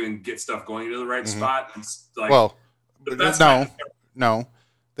stuff for you and get stuff going into the right spot. It's no,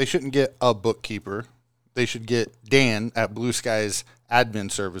 they shouldn't get a bookkeeper. They should get Dan at Blue Skies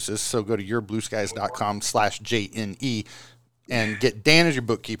Admin Services. So go to yourblueskies.com/JNE and get Dan as your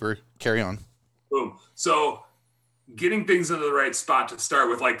bookkeeper. Carry on. Boom. So getting things into the right spot to start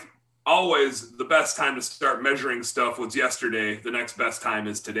with, always the best time to start measuring stuff was yesterday. The next best time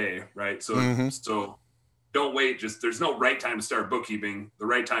is today, right? So so don't wait. There's no right time to start bookkeeping. The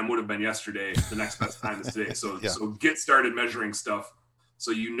right time would have been yesterday. The next best time is today. So so get started measuring stuff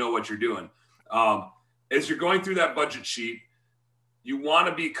so you know what you're doing. As you're going through that budget sheet, you want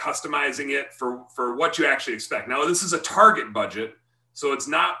to be customizing it for what you actually expect. Now, this is a target budget, so it's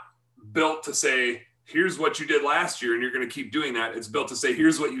not built to say, here's what you did last year, and you're going to keep doing that. It's built to say,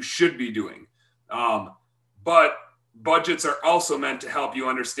 here's what you should be doing. But budgets are also meant to help you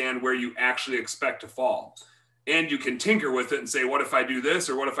understand where you actually expect to fall. And you can tinker with it and say, what if I do this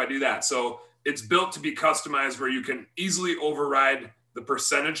or what if I do that? So it's built to be customized where you can easily override the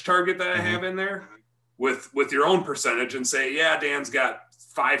percentage target that I have in there with your own percentage and say, yeah, Dan's got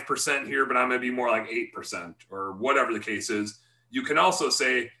 5% here, but I'm going to be more like 8% or whatever the case is. You can also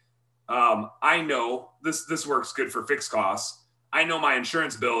say, I know this works good for fixed costs. I know my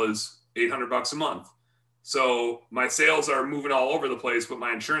insurance bill is $800 a month. So my sales are moving all over the place, but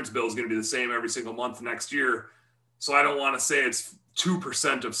my insurance bill is going to be the same every single month next year. So I don't want to say it's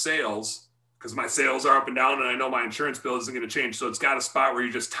 2% of sales because my sales are up and down and I know my insurance bill isn't going to change. So it's got a spot where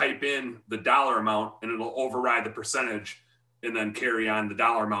you just type in the dollar amount and it'll override the percentage and then carry on the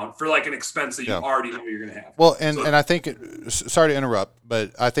dollar amount for like an expense that you already know you're going to have. Well, and I think, sorry to interrupt,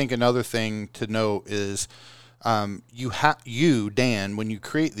 but I think another thing to note is, you, Dan, when you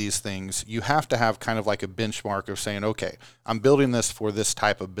create these things, you have to have kind of like a benchmark of saying, okay, I'm building this for this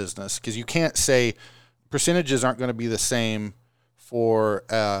type of business. Because you can't say percentages aren't going to be the same for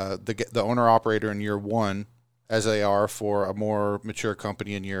the owner operator in year 1 as they are for a more mature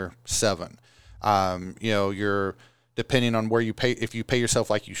company in year 7. You're depending on where you pay. If you pay yourself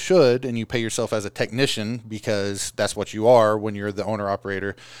like you should, and you pay yourself as a technician because that's what you are when you're the owner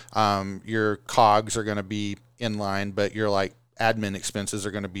operator, your COGS are going to be in line, but your like admin expenses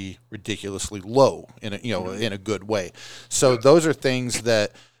are going to be ridiculously low in a good way. So those are things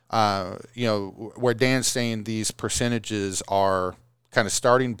that where Dan's saying these percentages are kind of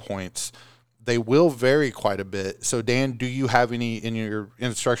starting points. They will vary quite a bit. So Dan, do you have any in your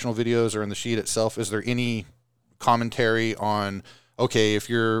instructional videos or in the sheet itself? Is there any commentary on, okay, if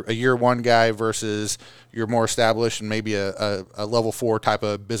you're a year 1 guy versus you're more established and maybe a level 4 type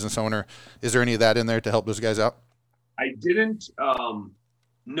of business owner, is there any of that in there to help those guys out? I didn't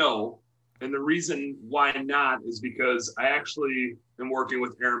know. And the reason why not is because I actually am working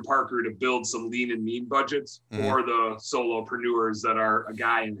with Aaron Parker to build some lean and mean budgets for the solopreneurs that are a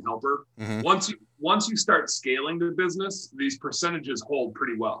guy and helper. Once you start scaling the business, these percentages hold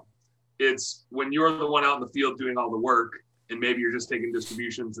pretty well. It's when you're the one out in the field doing all the work and maybe you're just taking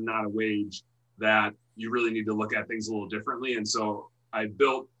distributions and not a wage that you really need to look at things a little differently. And so I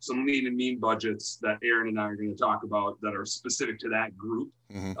built some lean and mean budgets that Aaron and I are going to talk about that are specific to that group.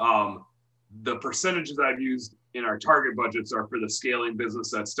 The percentages I've used in our target budgets are for the scaling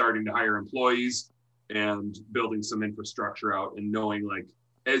business that's starting to hire employees and building some infrastructure out and knowing, like,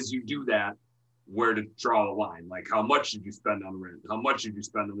 as you do that, where to draw the line. Like, how much did you spend on rent? How much did you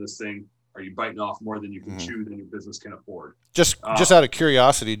spend on this thing? Are you biting off more than you can chew than your business can afford? Just out of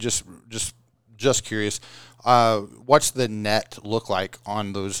curiosity, just curious, what's the net look like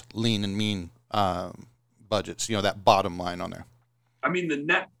on those lean and mean budgets? That bottom line on there. I mean, the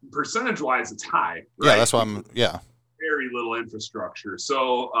net percentage-wise, it's high. Right? Yeah, that's why very little infrastructure.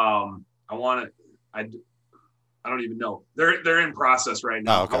 So I don't even know. They're in process right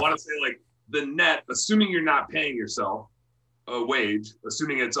now. Oh, okay. I want to say like the net, assuming you're not paying yourself a wage,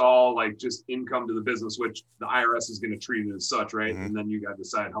 assuming it's all like just income to the business, which the IRS is going to treat it as such, right? And then you got to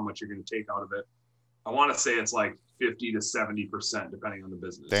decide how much you're going to take out of it. I want to say it's like 50 to 70%, depending on the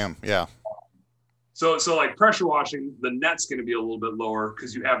business. Damn, yeah. So like pressure washing, the net's going to be a little bit lower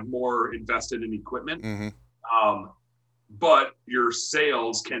because you have more invested in equipment, but your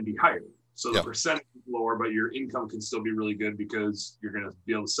sales can be higher. So the percentage is lower, but your income can still be really good because you're going to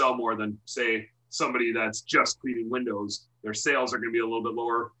be able to sell more than, say, somebody that's just cleaning windows. Their sales are going to be a little bit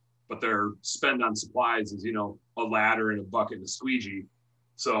lower, but their spend on supplies is, a ladder and a bucket and a squeegee.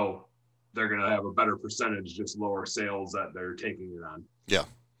 So they're going to have a better percentage, just lower sales that they're taking it on. Yeah,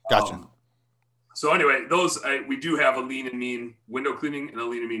 gotcha. So anyway, we do have a lean and mean window cleaning and a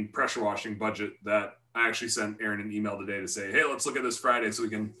lean and mean pressure washing budget that I actually sent Aaron an email today to say, hey, let's look at this Friday so we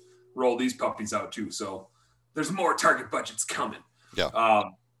can roll these puppies out too. So there's more target budgets coming. Yeah.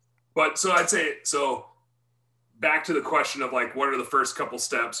 But so I'd say, back to the question of like, what are the first couple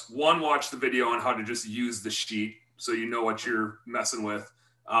steps? One, watch the video on how to just use the sheet so you know what you're messing with.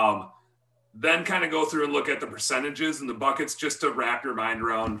 Then kind of go through and look at the percentages and the buckets just to wrap your mind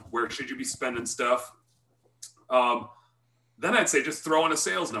around where should you be spending stuff. Then I'd say just throw in a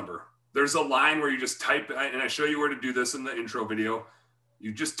sales number. There's a line where you just type, and I show you where to do this in the intro video.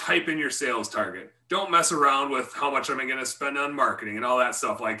 You just type in your sales target. Don't mess around with how much am I going to spend on marketing and all that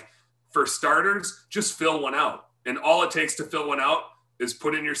stuff. Like for starters, just fill one out. And all it takes to fill one out is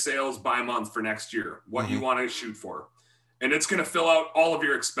put in your sales by month for next year, what you want to shoot for. And it's going to fill out all of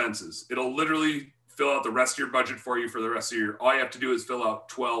your expenses. It'll literally fill out the rest of your budget for you for the rest of the year. All you have to do is fill out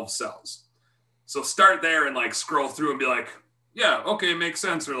 12 cells. So start there and like scroll through and be like, yeah, okay, makes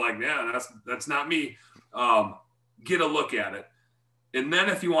sense. Or like, yeah, that's not me. get a look at it. And then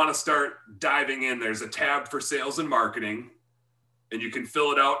if you want to start diving in, there's a tab for sales and marketing, and you can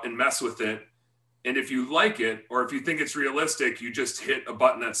fill it out and mess with it. And if you like it, or if you think it's realistic, you just hit a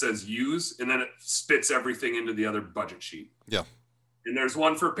button that says use, and then it spits everything into the other budget sheet. Yeah. And there's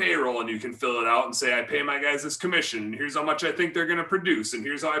one for payroll, and you can fill it out and say, I pay my guys this commission, and here's how much I think they're going to produce, and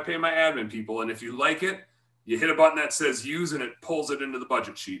here's how I pay my admin people. And if you like it, you hit a button that says use, and it pulls it into the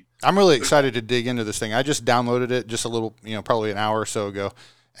budget sheet. I'm really excited to dig into this thing. I just downloaded it just a little, probably an hour or so ago,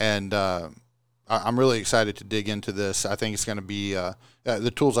 and I'm really excited to dig into this. I think it's going to be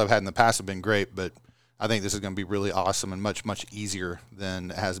the tools I've had in the past have been great, but I think this is going to be really awesome and much, much easier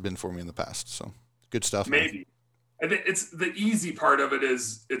than it has been for me in the past. So good stuff. Maybe. Man. I think it's the easy part of it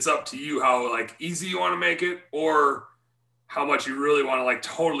is it's up to you how like easy you want to make it or how much you really want to like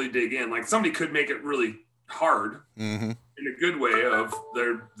totally dig in. Like somebody could make it really hard in a good way of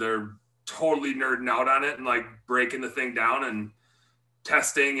they're totally nerding out on it and like breaking the thing down and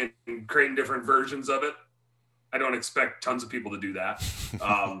testing and creating different versions of it. I don't expect tons of people to do that.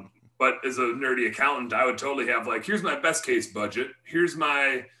 But as a nerdy accountant, I would totally have like, here's my best case budget. Here's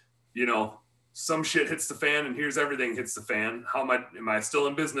my, some shit hits the fan and here's everything hits the fan. How am I still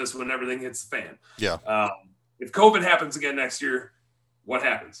in business when everything hits the fan? Yeah. If COVID happens again next year, what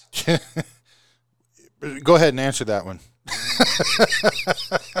happens? Go ahead and answer that one.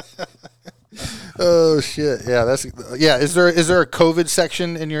 Oh shit! Yeah, Is there a COVID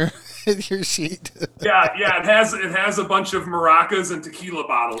section in your sheet? Yeah. It has a bunch of maracas and tequila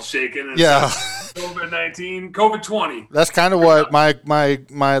bottles shaken. And COVID-19, COVID-20. That's kind of what my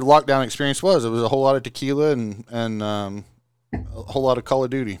lockdown experience was. It was a whole lot of tequila and a whole lot of Call of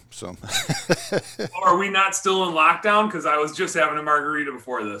Duty. So, are we not still in lockdown? Because I was just having a margarita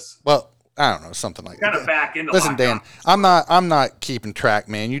before this. Well, I don't know, something like that. Kind of back into. Listen, lockdown. Dan, I'm not keeping track,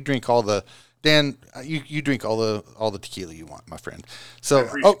 man. You drink all the. Dan, you drink all the tequila you want, my friend. So,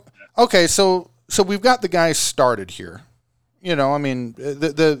 okay, so we've got the guys started here.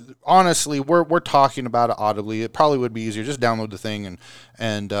 Honestly, we're talking about it audibly. It probably would be easier just download the thing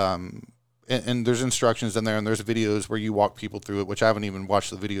and there's instructions in there and there's videos where you walk people through it, which I haven't even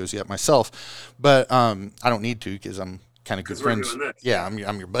watched the videos yet myself, but I don't need to because I'm kind of good friends. Yeah, I'm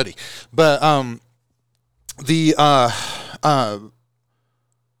your buddy, but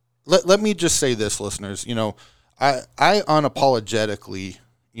Let me just say this, listeners. I unapologetically,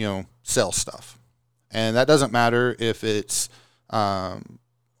 sell stuff, and that doesn't matter if it's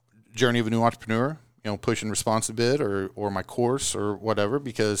Journey of a New Entrepreneur, pushing ResponsiBid or my course or whatever,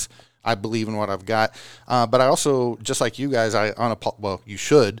 because I believe in what I've got. But I also, just like you guys, you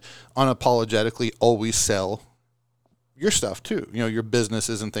should unapologetically always sell your stuff too. Your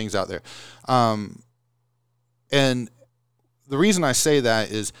businesses and things out there, and. The reason I say that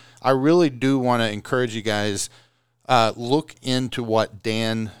is I really do want to encourage you guys, look into what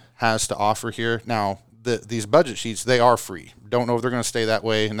Dan has to offer here. Now, these budget sheets, they are free. Don't know if they're going to stay that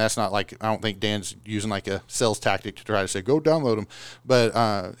way, and that's not like, I don't think Dan's using like a sales tactic to try to say, go download them. But,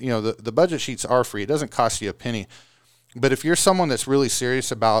 the budget sheets are free. It doesn't cost you a penny. But if you're someone that's really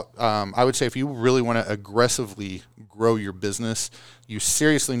serious about, I would say if you really want to aggressively grow your business, you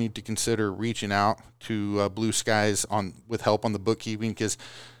seriously need to consider reaching out to Blue Skies with help on the bookkeeping, because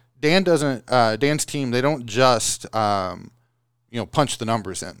Dan's team, they don't just punch the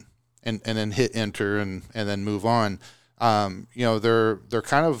numbers in and then hit enter and then move on. They're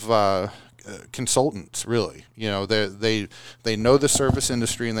kind of consultants, really. They know the service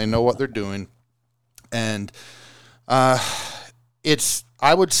industry and they know what they're doing, and I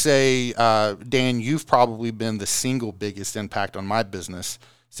would say, Dan, you've probably been the single biggest impact on my business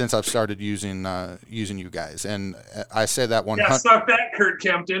since I've started using you guys. And I say that 100. Yeah, suck that, Kurt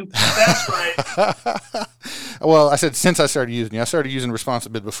Kempton. That's right. Well, I said since I started using you. I started using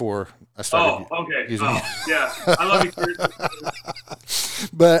ResponsiBid before I started using you. Yeah. I love you, Kurt.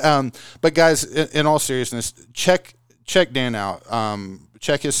 But guys, in all seriousness, check Dan out.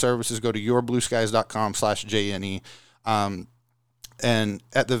 Check his services. Go to yourblueskies.com/JNE. And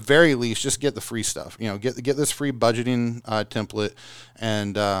at the very least, just get the free stuff. Get this free budgeting template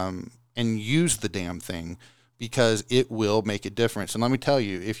and use the damn thing, because it will make a difference. And let me tell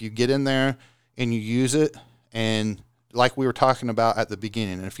you, if you get in there and you use it, and like we were talking about at the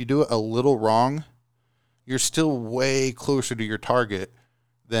beginning, and if you do it a little wrong, you're still way closer to your target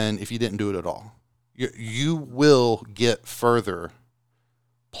than if you didn't do it at all. You will get further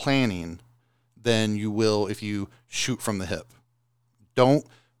planning than you will if you shoot from the hip. Don't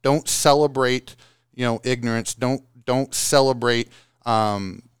celebrate, ignorance. Don't celebrate,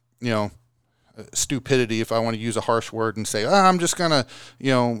 stupidity. If I want to use a harsh word and say, I'm just gonna,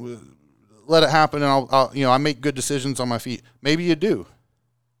 let it happen, and I'll I make good decisions on my feet. Maybe you do.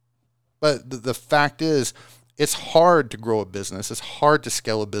 But the fact is, it's hard to grow a business. It's hard to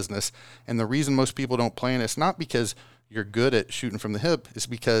scale a business. And the reason most people don't plan, it's not because you're good at shooting from the hip. It's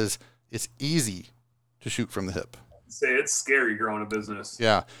because it's easy to shoot from the hip. Say it's scary growing a business.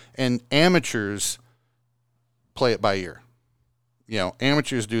 Yeah. And amateurs play it by ear.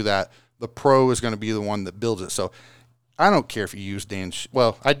 Amateurs do that. The pro is going to be the one that builds it. So I don't care if you use Dan.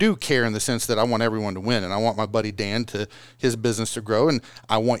 Well, I do care in the sense that I want everyone to win, and I want my buddy Dan his business to grow, and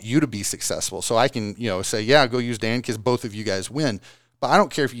I want you to be successful. So I can, say, yeah, go use Dan because both of you guys win. But I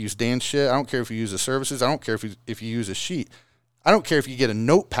don't care if you use Dan's shit. I don't care if you use the services. I don't care if you use a sheet. I don't care if you get a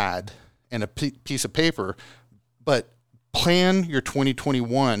notepad and a piece of paper, but plan your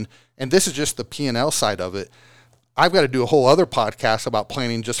 2021. And this is just the P&L side of it. I've got to do a whole other podcast about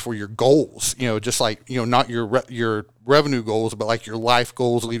planning just for your goals, just like, not your revenue goals, but like your life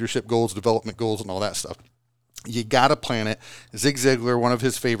goals, leadership goals, development goals, and all that stuff. You got to plan it. Zig Ziglar, one of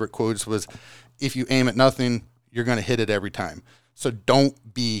his favorite quotes was, if you aim at nothing, you're going to hit it every time. So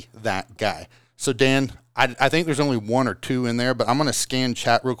don't be that guy. So Dan, I think there's only one or two in there, but I'm going to scan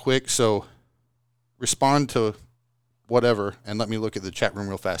chat real quick. So respond to whatever, and let me look at the chat room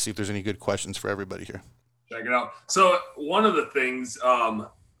real fast, see if there's any good questions for everybody here. Check it out. So one of the things,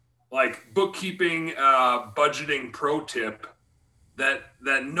 like bookkeeping, budgeting pro tip that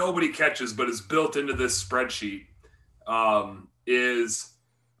nobody catches, but is built into this spreadsheet, is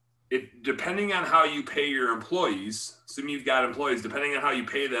it depending on how you pay your employees. Assuming you've got employees, depending on how you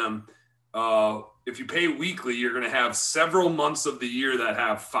pay them, if you pay weekly, you're going to have several months of the year that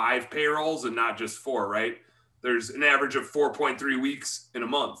have 5 payrolls and not just 4, right? There's an average of 4.3 weeks in a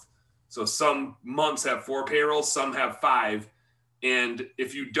month. So some months have 4 payrolls, some have 5. And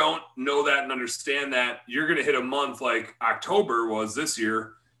if you don't know that and understand that, you're going to hit a month like October was this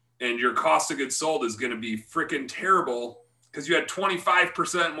year, and your cost of goods sold is going to be freaking terrible because you had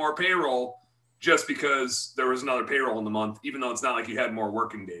 25% more payroll just because there was another payroll in the month, even though it's not like you had more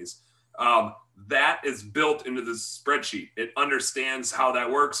working days. That is built into this spreadsheet. It understands how that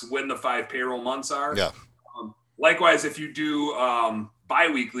works, when the 5 payroll months are. Yeah. Likewise, if you do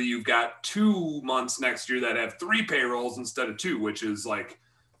biweekly, you've got 2 months next year that have 3 payrolls instead of 2, which is like,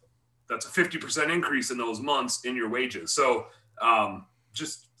 that's a 50% increase in those months in your wages. So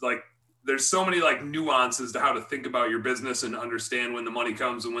just like, there's so many like nuances to how to think about your business and understand when the money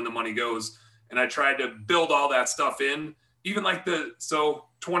comes and when the money goes. And I tried to build all that stuff in, even like so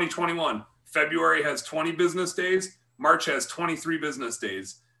 2021, February has 20 business days. March has 23 business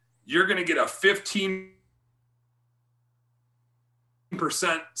days. You're going to get a 15%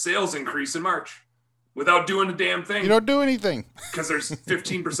 sales increase in March without doing a damn thing. You don't do anything because there's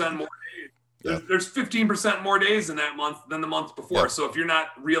 15% more days. Yeah. There's 15% more days in that month than the month before. Yeah. So if you're not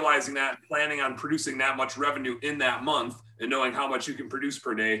realizing that, planning on producing that much revenue in that month and knowing how much you can produce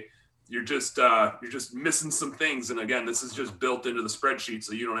per day, you're just missing some things. And again, this is just built into the spreadsheet,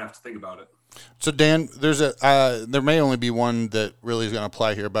 so you don't have to think about it. So Dan, there's there may only be one that really is going to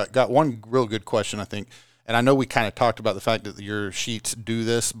apply here, but got one real good question, I think. And I know we kind of talked about the fact that your sheets do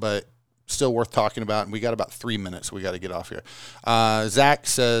this, but still worth talking about. And we got about 3 minutes. We got to get off here. Zach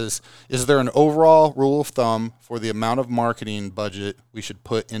says, is there an overall rule of thumb for the amount of marketing budget we should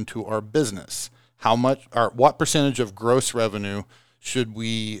put into our business? How much, or what percentage of gross revenue should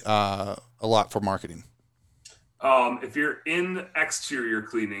we allot for marketing? If you're in exterior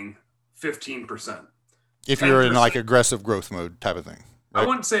cleaning, 15%. If you're in like aggressive growth mode type of thing. Right? I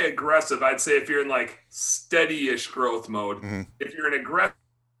wouldn't say aggressive. I'd say if you're in like steady-ish growth mode. Mm-hmm. If you're in aggressive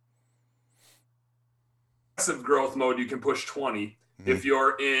growth mode, you can push 20. Mm-hmm. If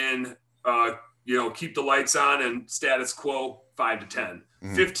you're in, keep the lights on and status quo, 5 to 10.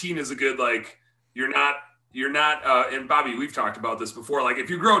 Mm-hmm. 15 is a good, like, you're not, and Bobby, we've talked about this before. Like, if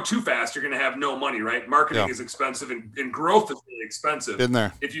you grow too fast, you're going to have no money, right? Marketing is expensive and growth is really expensive. Been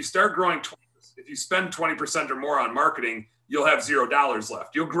there. If you start growing, if you spend 20% or more on marketing, you'll have $0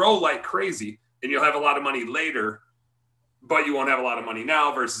 left. You'll grow like crazy and you'll have a lot of money later, but you won't have a lot of money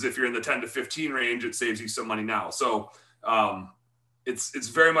now versus if you're in the 10 to 15 range, it saves you some money now. So it's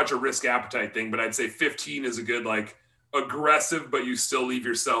very much a risk appetite thing, but I'd say 15 is a good, like, aggressive, but you still leave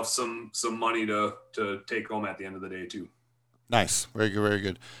yourself some money to take home at the end of the day too. Nice. Very good. Very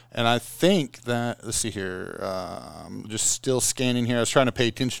good. And I think that, let's see here. I'm just still scanning here. I was trying to pay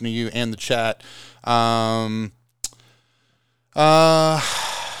attention to you and the chat. I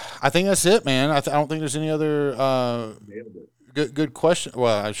think that's it, man. I don't think there's any other good question.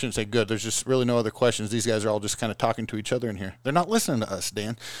 Well, I shouldn't say good. There's just really no other questions. These guys are all just kind of talking to each other in here. They're not listening to us,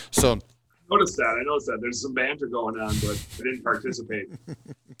 Dan. So noticed that. There's some banter going on, but I didn't participate.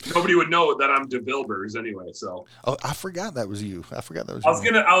 Nobody would know that I'm DeVilbers anyway. So. Oh, I forgot that was you. I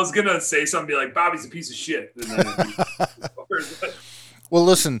was gonna say something, be like, Bobby's a piece of shit. And then well,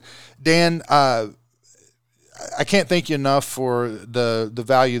 listen, Dan. I can't thank you enough for the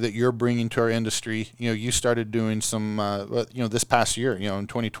value that you're bringing to our industry. You started doing some, this past year, in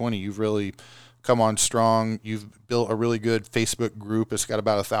 2020, you've really come on strong. You've built a really good Facebook group. It's got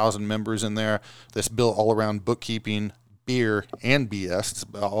about 1,000 members in there that's built all around bookkeeping, beer, and BS. It's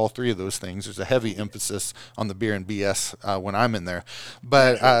about all three of those things. There's a heavy emphasis on the beer and BS when I'm in there.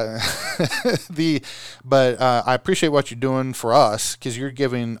 But I appreciate what you're doing for us, because you're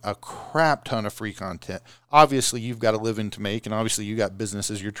giving a crap ton of free content. Obviously, you've got a living to make, and obviously you got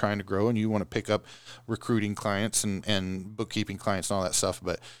businesses you're trying to grow, and you want to pick up recruiting clients and bookkeeping clients and all that stuff.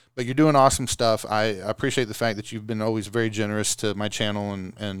 But you're doing awesome stuff. I appreciate the fact that you've been always very generous to my channel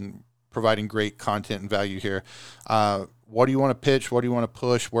and providing great content and value here. What do you want to pitch? What do you want to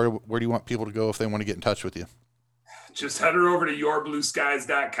push? Where do you want people to go if they want to get in touch with you? Just head over to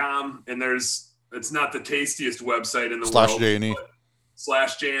yourblueskies.com, and it's not the tastiest website in the world.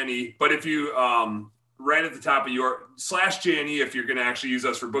 /JNE. But if you right at the top of your /JNE, if you're going to actually use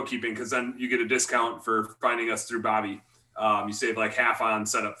us for bookkeeping, because then you get a discount for finding us through Bobby. You save like half on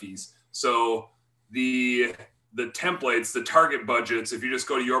setup fees. So the templates, the target budgets, if you just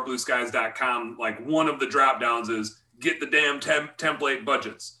go to yourblueskies.com, like one of the drop downs is get the damn template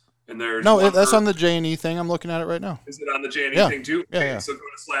budgets. And there's that's on the J&E thing. I'm looking at it right now. Is it on the J&E thing too? Yeah, yeah. So go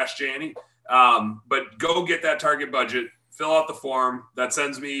to /J&E. But go get that target budget, fill out the form. That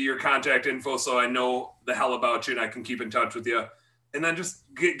sends me your contact info so I know the hell about you and I can keep in touch with you. And then just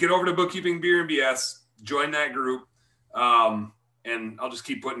get over to Bookkeeping Beer and BS, join that group. And I'll just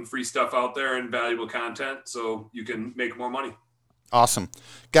keep putting free stuff out there and valuable content so you can make more money. Awesome.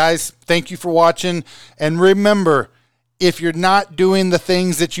 Guys, thank you for watching. And remember, if you're not doing the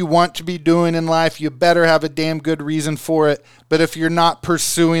things that you want to be doing in life, you better have a damn good reason for it. But if you're not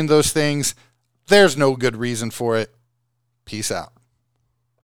pursuing those things, there's no good reason for it. Peace out.